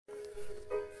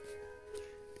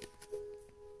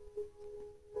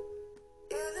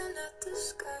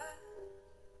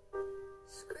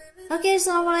Oke,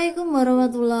 assalamualaikum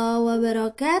warahmatullahi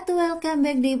wabarakatuh. Welcome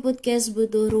back di podcast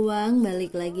Butuh Ruang.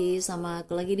 Balik lagi sama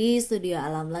aku lagi di studio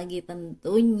alam lagi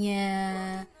tentunya.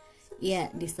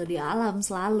 Ya, di studio alam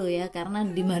selalu ya, karena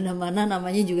di mana-mana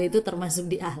namanya juga itu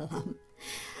termasuk di alam.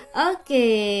 Oke,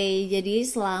 jadi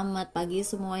selamat pagi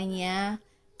semuanya.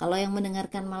 Kalau yang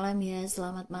mendengarkan malam ya,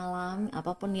 selamat malam.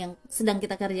 Apapun yang sedang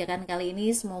kita kerjakan kali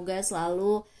ini, semoga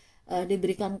selalu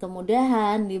diberikan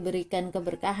kemudahan, diberikan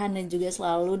keberkahan, dan juga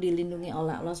selalu dilindungi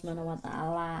oleh Allah Subhanahu wa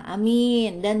taala.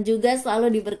 Amin. Dan juga selalu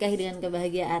diberkahi dengan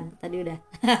kebahagiaan. Tadi udah.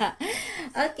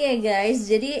 Oke, guys,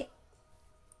 jadi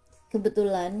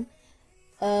kebetulan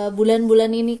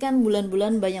bulan-bulan ini kan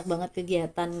bulan-bulan banyak banget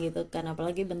kegiatan gitu kan,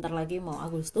 apalagi bentar lagi mau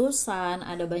Agustusan,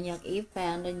 ada banyak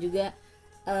event, dan juga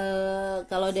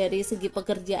kalau dari segi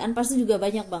pekerjaan pasti juga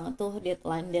banyak banget tuh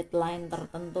deadline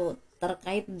tertentu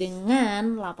terkait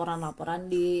dengan laporan-laporan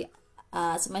di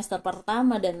semester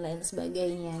pertama dan lain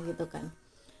sebagainya gitu kan.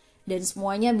 Dan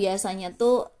semuanya biasanya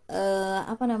tuh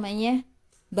apa namanya,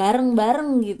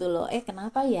 bareng-bareng gitu loh.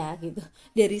 Kenapa ya gitu,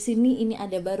 dari sini ini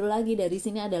ada baru lagi, dari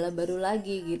sini adalah baru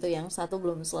lagi gitu, yang satu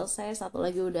belum selesai, satu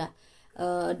lagi udah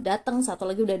datang, satu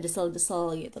lagi udah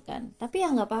desel-desel gitu kan. Tapi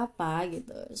ya nggak apa-apa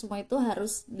gitu, semua itu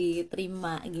harus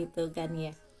diterima gitu kan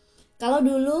ya. Kalau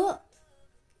dulu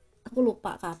aku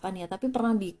lupa kapan ya, tapi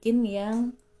pernah bikin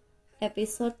yang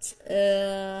episode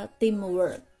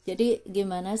teamwork. Jadi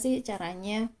gimana sih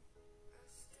caranya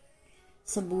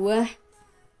sebuah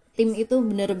tim itu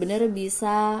benar-benar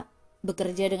bisa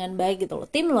bekerja dengan baik gitu loh.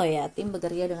 Tim lo ya, tim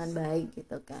bekerja dengan baik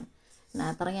gitu kan.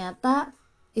 Nah, ternyata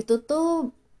itu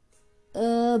tuh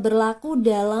berlaku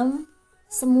dalam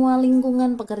semua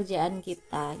lingkungan pekerjaan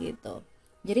kita gitu.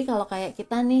 Jadi kalau kayak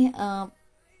kita nih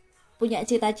punya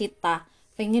cita-cita,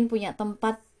 pengen punya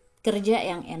tempat kerja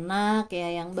yang enak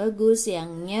ya, yang bagus,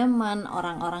 yang nyaman,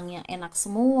 orang-orangnya enak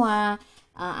semua,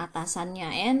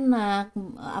 atasannya enak,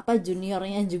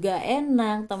 juniornya juga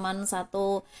enak, teman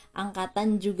satu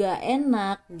angkatan juga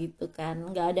enak gitu kan,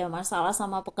 nggak ada masalah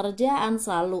sama pekerjaan,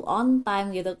 selalu on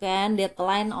time gitu kan,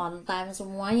 deadline on time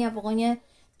semuanya, pokoknya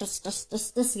terus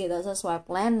gitu, sesuai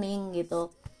planning gitu.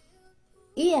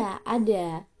 Iya,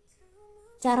 ada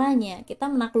caranya. Kita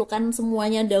menaklukkan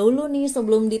semuanya dahulu nih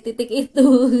sebelum di titik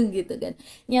itu gitu kan.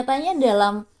 Nyatanya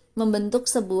dalam membentuk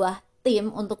sebuah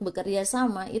tim untuk bekerja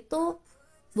sama itu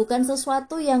bukan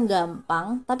sesuatu yang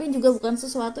gampang, tapi juga bukan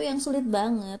sesuatu yang sulit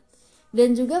banget,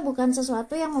 dan juga bukan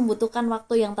sesuatu yang membutuhkan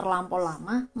waktu yang terlampau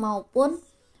lama maupun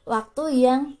waktu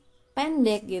yang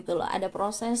pendek gitu loh. Ada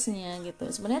prosesnya gitu.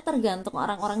 Sebenarnya tergantung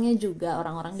orang-orangnya juga,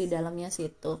 orang-orang di dalamnya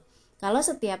situ. Kalau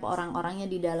setiap orang-orangnya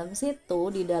di dalam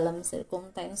situ, di dalam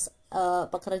circumstance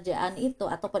pekerjaan itu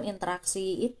ataupun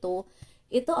interaksi itu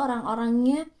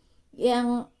orang-orangnya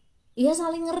yang ya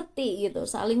saling ngerti gitu,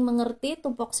 saling mengerti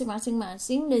tupoksi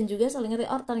masing-masing, dan juga saling ngerti,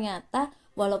 oh ternyata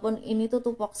walaupun ini tuh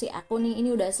tupoksi aku nih, ini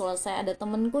udah selesai, ada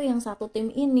temenku yang satu tim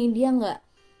ini dia nggak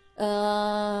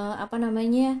apa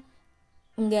namanya,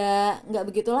 nggak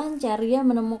begitu lancar, dia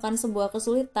menemukan sebuah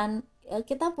kesulitan.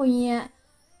 Kita punya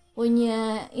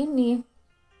punya ini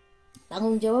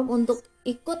tanggung jawab untuk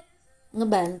ikut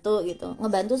ngebantu gitu,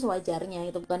 ngebantu sewajarnya.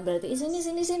 Itu bukan berarti sini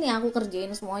sini sini aku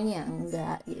kerjain semuanya,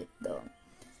 enggak gitu.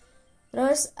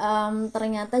 Terus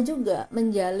ternyata juga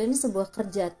menjalin sebuah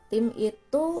kerja tim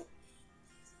itu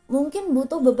mungkin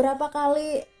butuh beberapa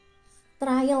kali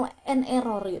trial and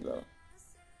error gitu.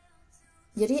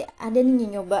 Jadi ada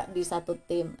nih nyoba di satu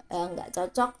tim, nggak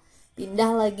cocok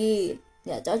pindah lagi,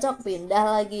 nggak cocok pindah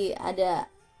lagi. Ada,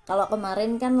 kalau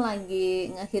kemarin kan lagi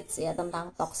ngehits ya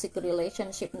tentang toxic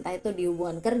relationship, entah itu di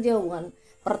hubungan kerja, hubungan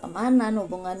pertemanan,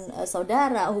 hubungan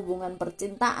saudara, hubungan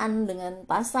percintaan dengan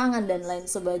pasangan dan lain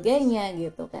sebagainya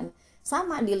gitu kan.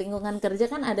 Sama di lingkungan kerja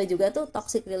kan ada juga tuh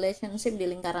toxic relationship di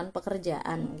lingkaran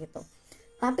pekerjaan gitu.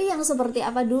 Tapi yang seperti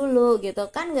apa dulu gitu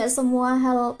kan, nggak semua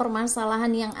hal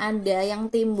permasalahan yang ada yang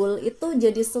timbul itu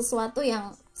jadi sesuatu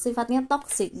yang sifatnya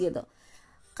toksik gitu.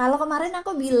 Kalau kemarin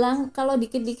aku bilang kalau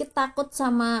dikit-dikit takut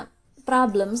sama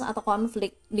problems atau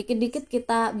konflik, dikit-dikit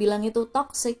kita bilang itu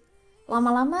toksik,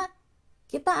 lama-lama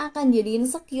kita akan jadi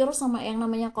insecure sama yang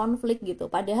namanya konflik gitu.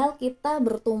 Padahal kita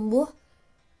bertumbuh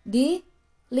di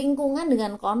lingkungan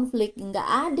dengan konflik, nggak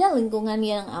ada lingkungan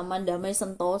yang aman, damai,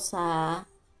 sentosa,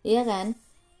 iya kan?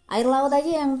 Air laut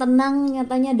aja yang tenang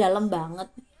nyatanya dalam banget,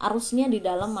 arusnya di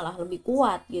dalam malah lebih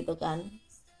kuat gitu kan,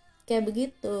 kayak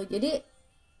begitu. Jadi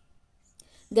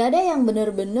gak ada yang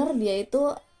bener-bener dia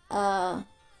itu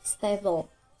stable,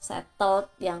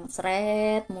 settled, yang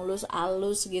seret, mulus,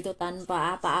 alus gitu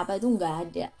tanpa apa-apa, itu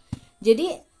gak ada.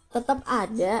 Jadi tetap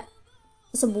ada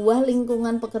sebuah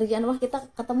lingkungan pekerjaan, wah kita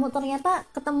ternyata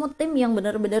ketemu tim yang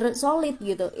benar-benar solid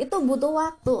gitu, itu butuh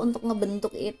waktu untuk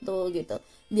ngebentuk itu gitu,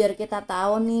 biar kita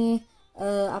tahu nih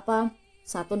apa,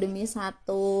 satu demi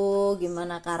satu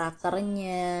gimana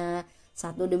karakternya,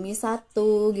 satu demi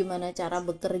satu gimana cara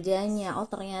bekerjanya, oh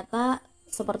ternyata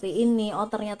seperti ini,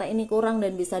 oh ternyata ini kurang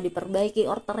dan bisa diperbaiki,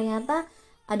 oh ternyata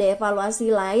ada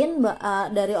evaluasi lain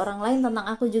dari orang lain tentang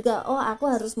aku juga, oh aku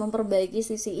harus memperbaiki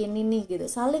sisi ini nih gitu,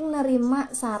 saling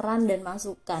nerima saran dan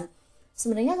masukan.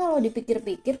 Sebenarnya kalau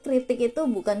dipikir-pikir, kritik itu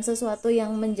bukan sesuatu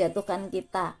yang menjatuhkan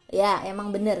kita ya,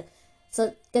 emang bener.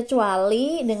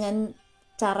 Kecuali dengan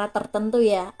cara tertentu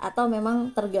ya, atau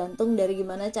memang tergantung dari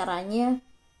gimana caranya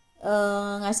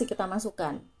ngasih kita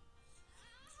masukan.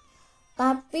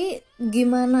 Tapi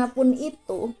gimana pun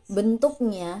itu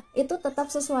bentuknya, itu tetap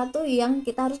sesuatu yang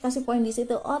kita harus kasih poin di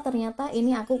situ. Oh ternyata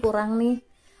ini aku kurang nih,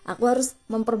 aku harus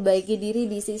memperbaiki diri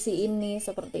di sisi ini,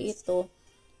 seperti itu.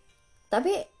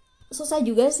 Tapi susah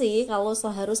juga sih kalau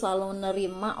harus selalu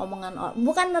menerima omongan orang,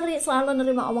 bukan selalu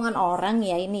nerima omongan orang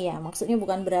ya, ini ya maksudnya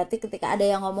bukan berarti ketika ada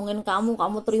yang ngomongin kamu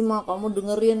terima, kamu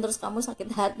dengerin terus kamu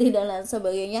sakit hati dan lain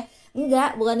sebagainya,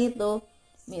 enggak, bukan itu.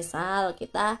 Misal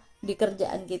kita di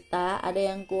kerjaan kita ada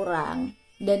yang kurang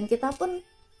dan kita pun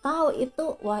tahu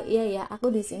itu, wah iya ya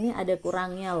aku di sini ada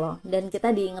kurangnya loh, dan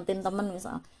kita diingetin temen,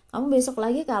 misal kamu besok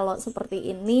lagi kalau seperti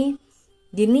ini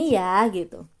gini ya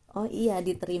gitu, oh iya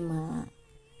diterima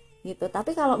gitu.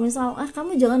 Tapi kalau misal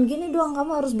kamu jangan gini doang,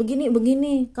 kamu harus begini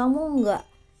begini, kamu enggak,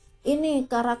 ini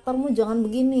karaktermu jangan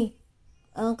begini,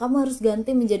 kamu harus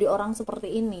ganti menjadi orang seperti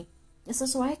ini, ya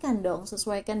sesuaikan dong,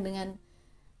 sesuaikan dengan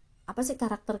apa sih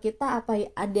karakter kita, apa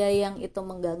ada yang itu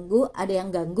mengganggu, ada yang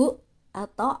ganggu,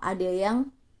 atau ada yang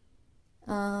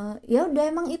ya udah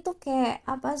emang itu kayak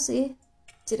apa sih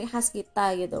ciri khas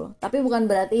kita gitu loh. Tapi bukan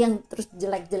berarti yang terus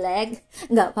jelek-jelek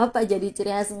nggak apa-apa jadi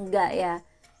ciri khas, enggak ya.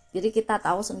 Jadi kita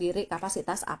tahu sendiri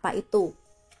kapasitas apa itu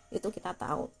kita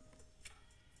tahu.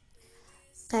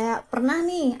 Kayak pernah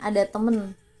nih ada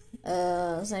temen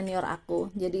senior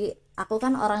aku, jadi aku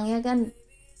kan orangnya kan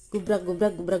gubrak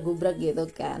gitu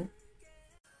kan.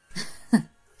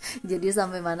 Jadi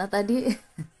sampai mana tadi?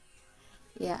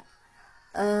 Ya,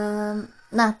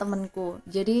 nah temenku,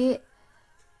 jadi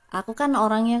aku kan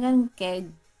orangnya kan kayak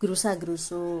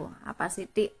gerusa-gerusu, apa sih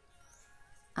ti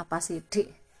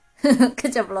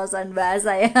keceplosan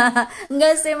bahasa ya.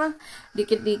 Enggak sih, emang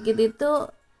dikit-dikit itu,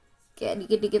 kayak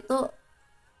dikit-dikit tuh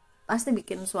pasti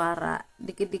bikin suara,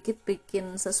 dikit-dikit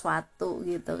bikin sesuatu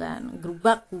gitu kan,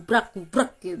 gubrak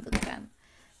gitu kan.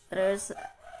 Terus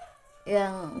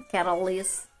yang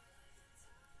careless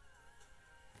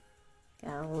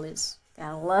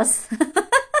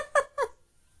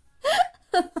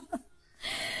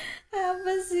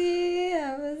apa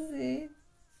sih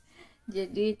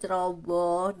jadi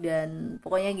ceroboh dan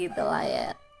pokoknya gitu lah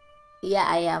ya. Iya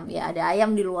ayam, ya ada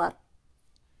ayam di luar.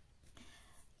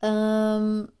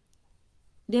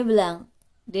 Dia bilang,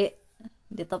 dek,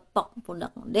 ditepok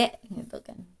pundak dek gitu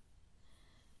kan.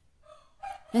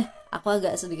 Aku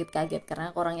agak sedikit kaget karena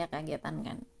aku orangnya kagetan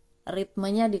kan,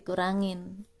 ritmenya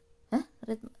dikurangin.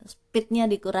 Speednya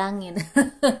dikurangin.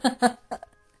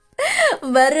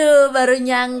 baru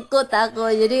nyangkut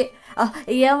aku, jadi oh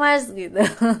iya mas gitu.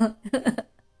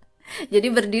 Jadi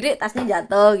berdiri tasnya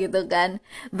jatuh gitu kan,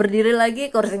 berdiri lagi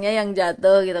kursinya yang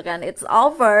jatuh gitu kan, it's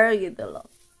over gitu loh.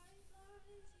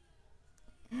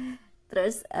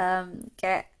 Terus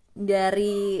kayak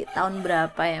dari tahun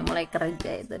berapa ya mulai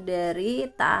kerja, itu dari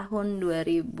tahun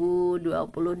 2028.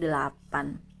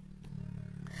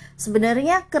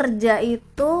 Sebenarnya kerja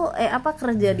itu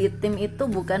kerja di tim itu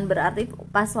bukan berarti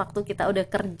pas waktu kita udah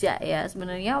kerja ya.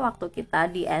 Sebenarnya waktu kita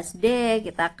di SD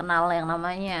kita kenal yang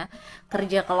namanya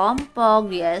kerja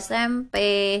kelompok, di SMP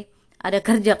ada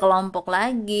kerja kelompok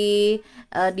lagi,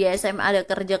 di SMA ada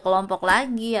kerja kelompok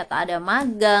lagi, atau ada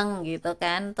magang gitu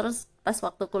kan. Terus pas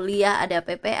waktu kuliah ada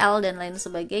PPL dan lain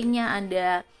sebagainya,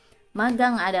 ada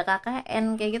magang, ada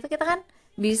KKN kayak gitu. Kita kan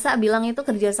bisa bilang itu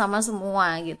kerjasama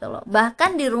semua gitu loh.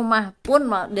 Bahkan di rumah pun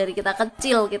dari kita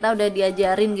kecil kita udah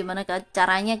diajarin gimana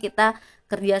caranya kita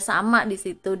kerjasama di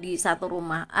situ, di satu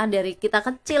rumah. Dari kita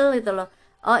kecil gitu loh.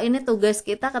 Oh ini tugas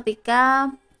kita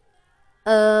ketika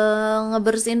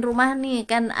ngebersihin rumah nih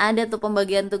kan, ada tuh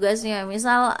pembagian tugasnya.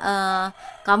 Misal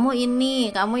kamu ini,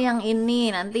 kamu yang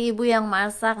ini, nanti ibu yang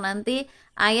masak, nanti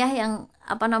ayah yang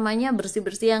apa namanya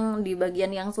bersih-bersih yang di bagian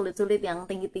yang sulit-sulit, yang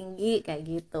tinggi-tinggi kayak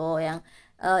gitu, yang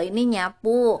ini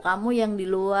nyapu, kamu yang di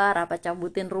luar apa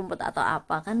cabutin rumput atau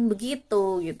apa, kan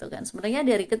begitu gitu kan. Sebenarnya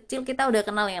dari kecil kita udah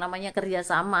kenal yang namanya kerja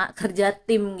sama, kerja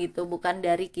tim gitu, bukan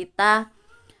dari kita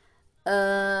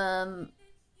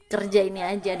kerja ini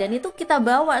aja, dan itu kita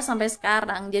bawa sampai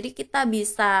sekarang. Jadi kita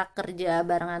bisa kerja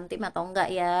barengan tim atau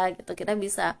enggak ya gitu, kita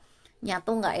bisa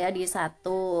nyatu enggak ya di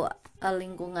satu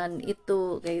lingkungan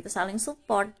itu, kayak gitu, saling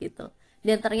support gitu.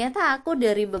 Dan ternyata aku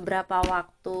dari beberapa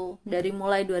waktu, dari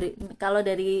mulai kalau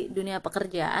dari dunia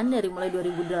pekerjaan dari mulai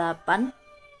 2008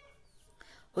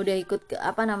 udah ikut ke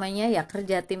apa namanya ya,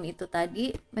 kerja tim itu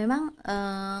tadi, memang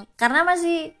karena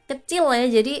masih kecil ya,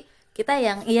 jadi kita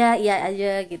yang iya iya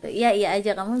aja gitu, iya iya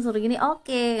aja, kamu suruh gini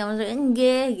oke, kamu suruh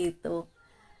enggak gitu,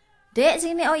 dek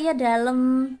sini oh iya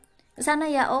dalam,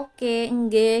 kesana ya oke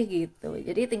enggak gitu,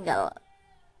 jadi tinggal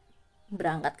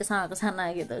berangkat ke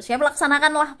sana gitu, siap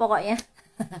laksanakan lah pokoknya.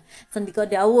 Sendiko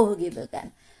dawuh gitu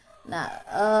kan. Nah,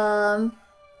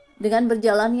 dengan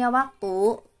berjalannya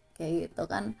waktu kayak gitu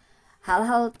kan,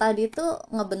 hal-hal tadi tuh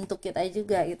ngebentuk kita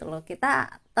juga gitu loh,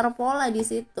 kita terpola di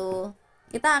situ,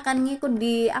 kita akan ngikut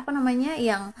di apa namanya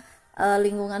yang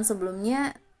lingkungan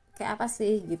sebelumnya kayak apa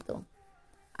sih gitu,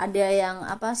 ada yang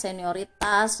apa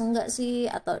senioritas enggak sih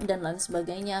atau dan lain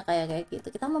sebagainya, kayak kayak gitu,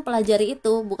 kita mempelajari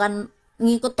itu, bukan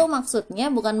ngikut tuh maksudnya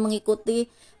bukan mengikuti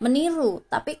meniru,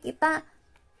 tapi kita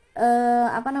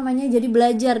apa namanya jadi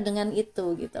belajar dengan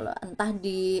itu gitu loh, entah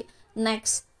di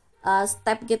next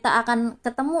step kita akan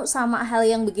ketemu sama hal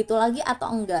yang begitu lagi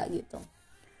atau enggak gitu.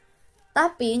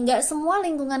 Tapi nggak semua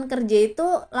lingkungan kerja itu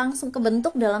langsung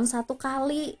kebentuk dalam satu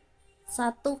kali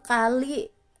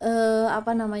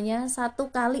apa namanya satu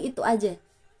kali itu aja,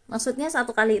 maksudnya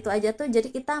satu kali itu aja tuh,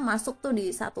 jadi kita masuk tuh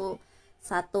di satu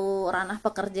satu ranah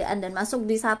pekerjaan dan masuk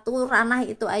di satu ranah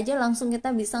itu aja langsung kita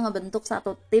bisa ngebentuk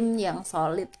satu tim yang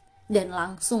solid dan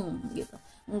langsung gitu,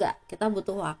 enggak, kita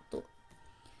butuh waktu.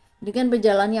 Dengan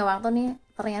berjalannya waktu nih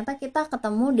ternyata kita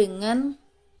ketemu dengan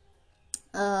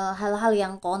hal-hal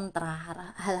yang kontra,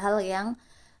 hal-hal yang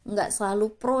nggak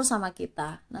selalu pro sama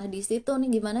kita. Nah di situ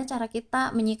nih gimana cara kita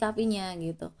menyikapinya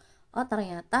gitu. Oh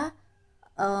ternyata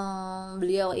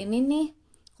beliau ini nih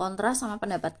kontra sama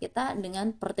pendapat kita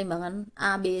dengan pertimbangan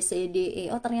A B C D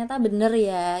E. Oh ternyata bener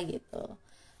ya gitu.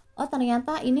 Oh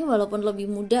ternyata ini walaupun lebih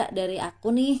muda dari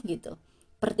aku nih gitu,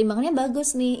 pertimbangannya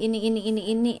bagus nih,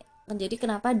 ini. Jadi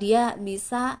kenapa dia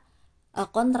bisa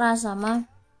kontra sama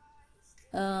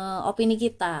opini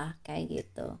kita kayak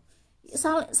gitu,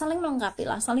 saling melengkapi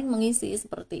lah, saling mengisi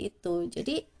seperti itu.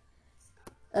 Jadi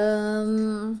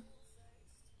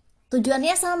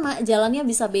tujuannya sama, jalannya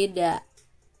bisa beda,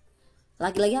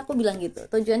 lagi-lagi aku bilang gitu,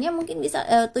 tujuannya mungkin bisa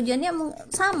tujuannya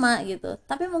sama gitu,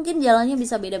 tapi mungkin jalannya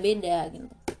bisa beda-beda gitu,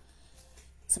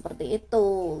 seperti itu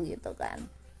gitu kan.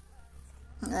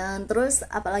 Terus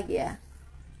apalagi ya,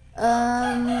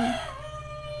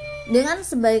 dengan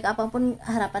sebaik apapun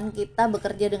harapan kita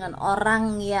bekerja dengan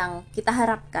orang yang kita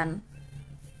harapkan,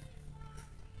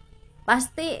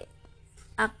 pasti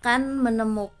akan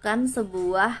menemukan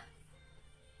sebuah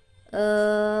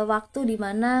waktu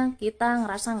dimana kita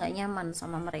ngerasa nggak nyaman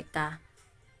sama mereka.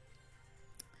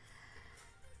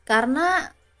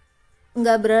 Karena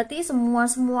nggak berarti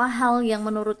semua hal yang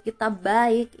menurut kita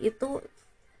baik itu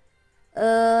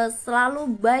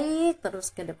selalu baik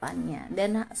terus ke depannya,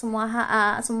 dan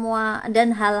semua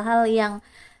dan hal-hal yang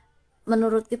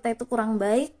menurut kita itu kurang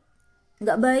baik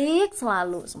nggak baik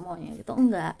selalu semuanya gitu,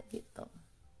 enggak gitu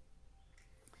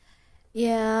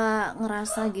ya.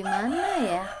 Ngerasa gimana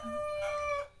ya,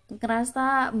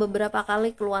 ngerasa beberapa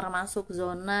kali keluar masuk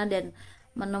zona dan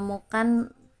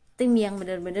menemukan tim yang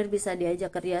benar-benar bisa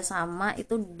diajak kerja sama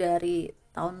itu dari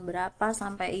tahun berapa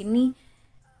sampai ini.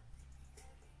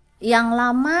 Yang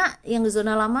lama, yang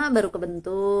zona lama baru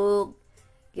kebentuk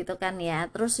gitu kan ya,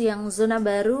 terus yang zona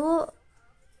baru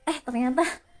ternyata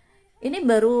ini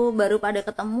baru pada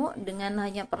ketemu dengan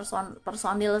hanya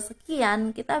personil sekian,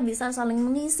 kita bisa saling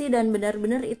mengisi dan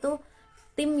benar-benar itu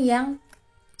tim yang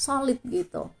solid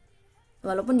gitu.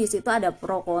 Walaupun di situ ada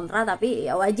pro kontra, tapi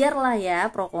ya wajar lah ya,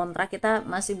 pro kontra kita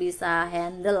masih bisa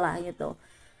handle lah gitu.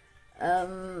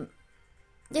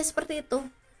 Ya seperti itu.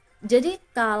 Jadi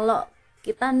kalau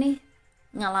kita nih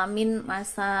ngalamin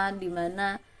masa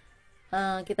dimana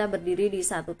kita berdiri di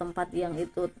satu tempat yang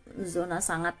itu zona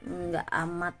sangat nggak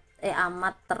amat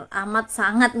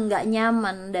sangat nggak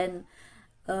nyaman, dan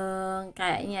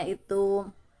kayaknya itu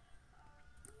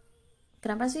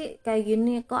kenapa sih kayak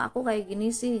gini, kok aku kayak gini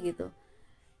sih gitu,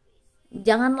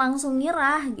 jangan langsung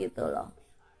nyerah gitu loh,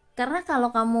 karena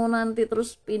kalau kamu nanti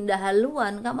terus pindah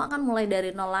haluan kamu akan mulai dari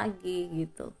nol lagi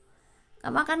gitu,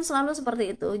 kamu akan selalu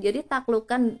seperti itu. Jadi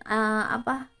taklukkan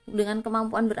dengan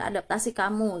kemampuan beradaptasi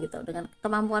kamu gitu, dengan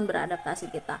kemampuan beradaptasi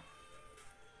kita.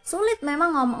 Sulit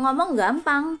memang, ngomong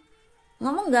gampang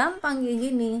kayak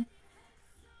gini,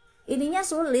 ininya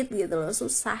sulit gitu loh,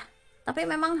 susah, tapi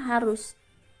memang harus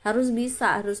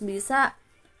bisa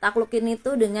taklukin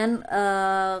itu dengan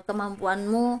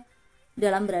kemampuanmu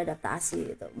dalam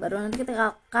beradaptasi gitu. Baru nanti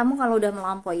ketika kamu kalau udah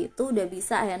melampaui itu udah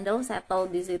bisa handle, settle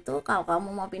di situ. Kalau kamu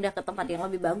mau pindah ke tempat yang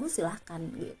lebih bagus silahkan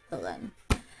gitu kan.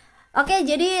 Oke,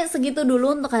 jadi segitu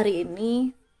dulu untuk hari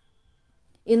ini.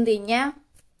 Intinya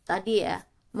tadi ya,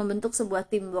 membentuk sebuah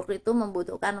teamwork itu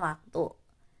membutuhkan waktu.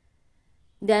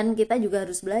 Dan kita juga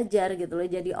harus belajar gitu loh,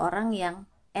 jadi orang yang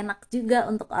enak juga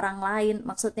untuk orang lain.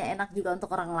 Maksudnya enak juga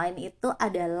untuk orang lain itu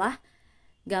adalah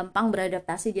gampang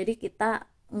beradaptasi, jadi kita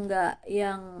nggak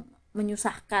yang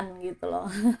menyusahkan gitu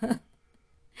loh.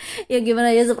 Ya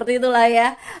gimana ya, seperti itulah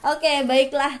ya. Oke,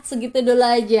 baiklah, segitu dulu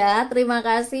aja. Terima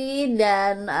kasih,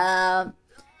 dan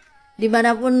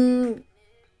dimanapun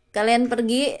kalian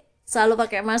pergi selalu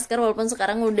pakai masker, walaupun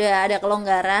sekarang udah ada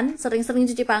kelonggaran. Sering-sering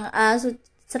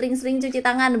sering-sering cuci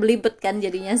tangan, belibet kan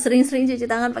jadinya. Sering-sering cuci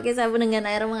tangan pakai sabun dengan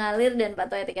air mengalir, dan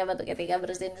patuhi etika batuk etika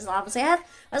bersin. Salam sehat.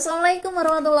 Wassalamualaikum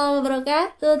warahmatullahi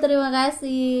wabarakatuh. Terima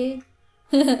kasih.